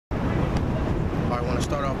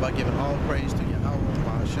start off by giving all praise to Yahweh,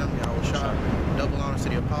 Hashem, Yahweh Shah, double honors to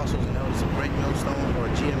the apostles and elders of Great Millstone, or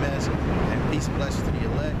GMS, and peace and blessings to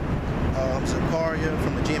the elect. I'm Zakaria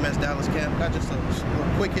from the GMS Dallas camp. Got just a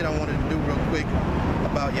quick hit I wanted to do real quick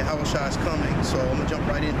about Yahweh Shah's coming, so I'm going to jump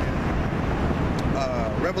right in here.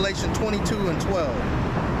 Revelation 22:12.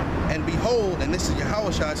 And behold, and this is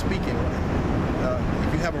Yahweh Shah speaking.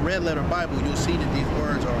 If you have a red letter Bible, you'll see that these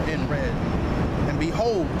words are in red. And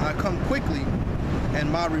behold, I come quickly, and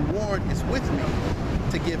my reward is with me,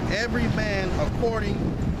 to give every man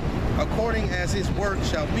according as his work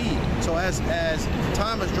shall be. So as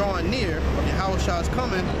time is drawing near, Yahweh Shah is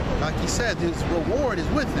coming, like he said, his reward is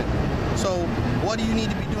with him. So what do you need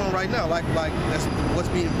to be doing right now? Like that's what's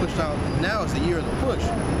being pushed out now is the year of the push.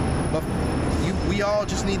 But we all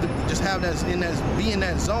just need to have that be in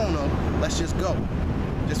that zone of let's just go,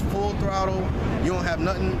 just full throttle. You don't have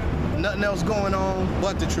nothing else going on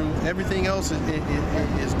but the truth. Everything else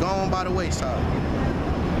is gone by the wayside.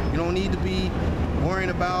 You don't need to be worrying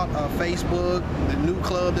about Facebook, the new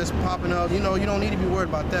club that's popping up. You don't need to be worried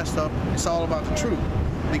about that stuff. It's all about the truth.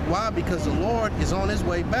 Why? Because the Lord is on his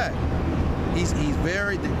way back.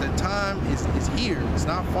 The time is here. It's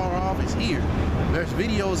not far off, it's here. There's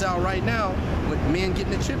videos out right now with men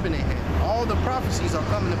getting a chip in their hand. All the prophecies are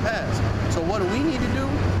coming to pass. So what do we need to do?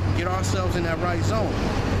 Get ourselves in that right zone.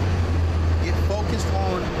 Get focused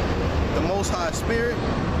on the Most High's Spirit,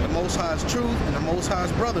 the Most High's truth, and the Most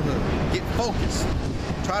High's brotherhood. Get focused.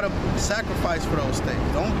 Try to sacrifice for those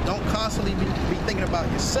things. Don't constantly be thinking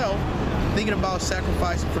about yourself. Thinking about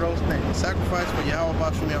sacrificing for those things. Sacrifice for Yahweh,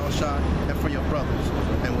 Yahweh Shah, and for your brothers.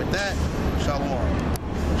 And with that, Shalom.